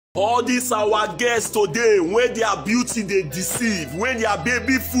All these our guests today, when their beauty they deceive, when their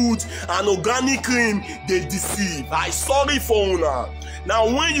baby food and organic cream they deceive. I sorry for una.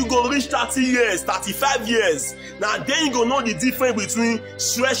 Now when you go reach 30 years, 35 years, now then you go know the difference between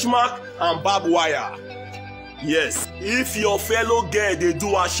stretch mark and barbed wire. Yes, if your fellow girl they do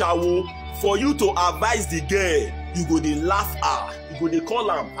ashawo, for you to advise the girl, you go dey laugh her, you go dey call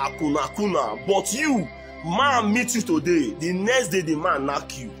am akuna. But you, man meet you today, the next day the man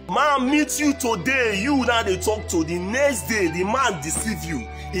knack you. Man meet you today, you now dey talk to, the next day the man deceive you.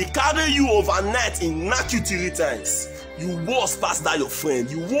 He carry you overnight, he knack you 3 times. You worse pass that your friend,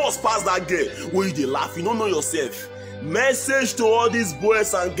 you worse pass that girl wey you dey laugh, you don't know yourself. Message to all these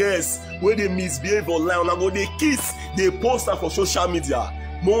boys and girls wey dey misbehave online, una go dey kiss, dey post am for social media.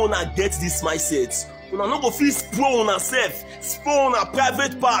 More una get this mindset. Una no go fit spoil una sef, spoil una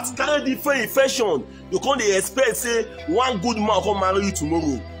private part, carry different infection. You can't dey expect say one good man come marry you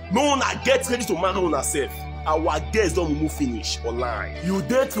tomorrow. No una get ready to marry una sef. Our guests don move finish online. You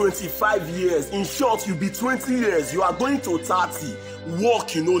dey 25 years, in short you be 20 years, you are going to 30.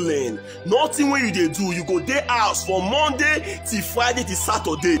 Work you no learn, nothing wey you dey do, you go dey house from Monday till Friday till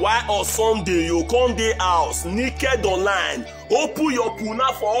Saturday, while on Sunday you come dey house naked online. Open your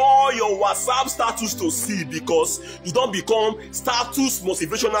puna for all your WhatsApp status to see, because you don become status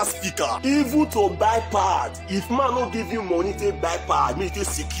motivational speaker. Even to buy pad, if man no give you money to buy pad, make you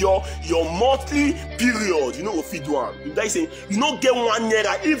secure your monthly period, you no go fit do am. You like say you no get 1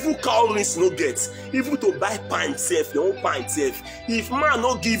 naira, even cow rinse no get. Even to buy pint sef, your own pint sef, if man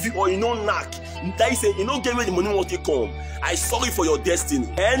no give you or you no knack, you like say you no get where the money wan take come. I sorry for your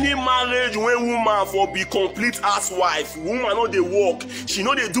destiny. Any marriage when woman for be complete housewife, woman no dey work, she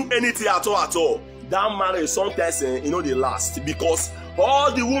no dey do anything at all. That marriage sometimes e no dey last, because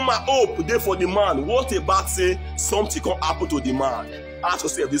all the woman hope dey for the man. What about say something come happen to the man? Ask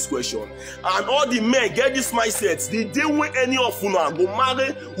yourself this question. And all the men get this mindset. The day when any of una go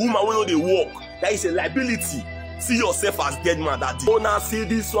marry woman wey no dey work, that is a liability. See yourself as dead man that day. Una see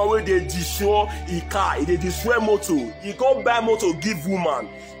this one wey dey destroy e car, e dey destroy motor. E go buy motor give woman.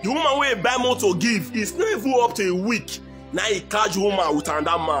 The woman wey buy motor give is not even up to a week. Now he catch woman with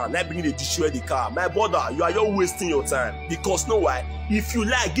another man. Now begin to destroy the car. My brother, you are just wasting your time. Because know why? If you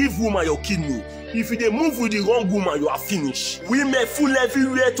like, give woman your kidney. If you dey move with the wrong woman, you are finished. Women full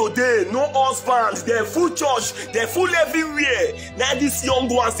everywhere today. No husbands. They full church. They full everywhere. Now these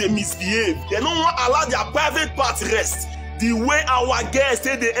young ones they misbehave. They don't want to allow their private part rest. The way our guests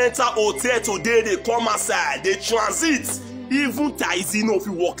say they enter hotel today, they come outside, they transit. Even Taizino no fit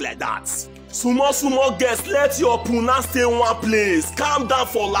work like that. Small guests, let your puna stay one place. Calm down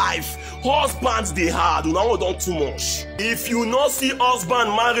for life. Husbands dey hard, una wan don too much. If you no see husband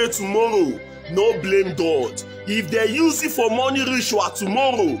marry tomorrow, no blame God. If they use it for money ritual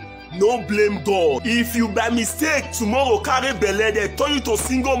tomorrow, no blame God. If you by mistake tomorrow carry belle, they turn you to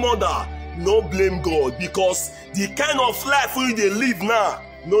single mother, no blame God. Because the kind of life wey you dey live now,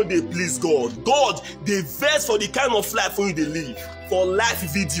 no dey please God. God dey vex for the kind of life wey you dey live. For life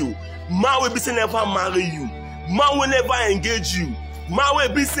video, man wey be say never marry you, man wey never engage you, man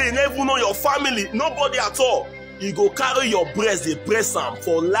wey be say never know your family, nobody at all. You go carry your breast, dey press am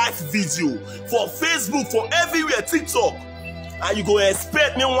for live video, for Facebook, for everywhere, TikTok, and you go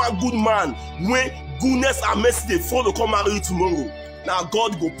expect me one good man when goodness and mercy dey follow come marry you tomorrow. Now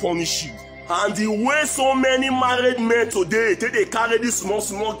God go punish you. And the way so many married men today, they carry these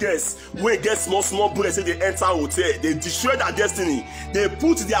small girls wey get small breasts, they enter hotel, they destroy their destiny, they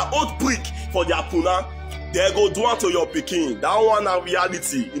put their old prick for their puna. They go do to your pikin. That one na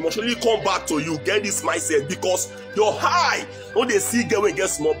reality. Emotionally come back to you. Get this mindset, because your high when they see girl wey get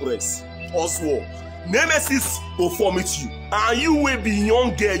small breasts. Also, nemesis go vomit you. And you will be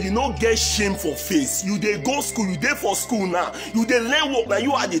young girl, you no get shame for face. You dey go school, you dey for school now. You dey learn work, now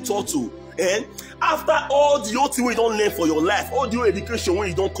you are the turtle. And after all the old thing wey you don learn for your life, all the old education wey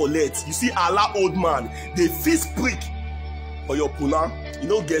you don collect, you see allow old man dey fist prick for your puna. You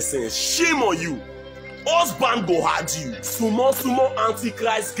no get sense. Shame on you. Husband go hard you. Small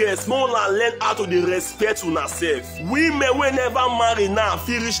antichrist girls, more una learn how to dey respect una sef. Women wey never marry now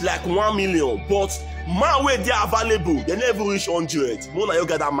fit reach like 1 million, but man wey dey available, they never reach 100. More na you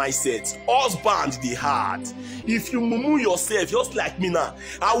get that mindset. Husband dey hard. If you mumu yourself just like me now,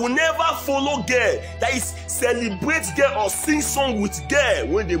 I will never follow girl that is celebrate girl or sing song with girl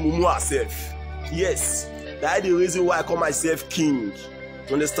when they mumu herself. Yes, that's the reason why I call myself king.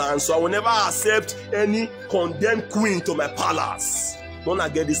 You understand? So I will never accept any condemned queen to my palace. Don't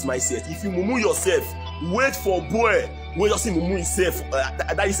get this mindset. If you mumu yourself, wait for boy when you see mumu himself.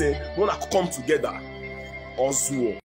 That is a wanna come together. Also.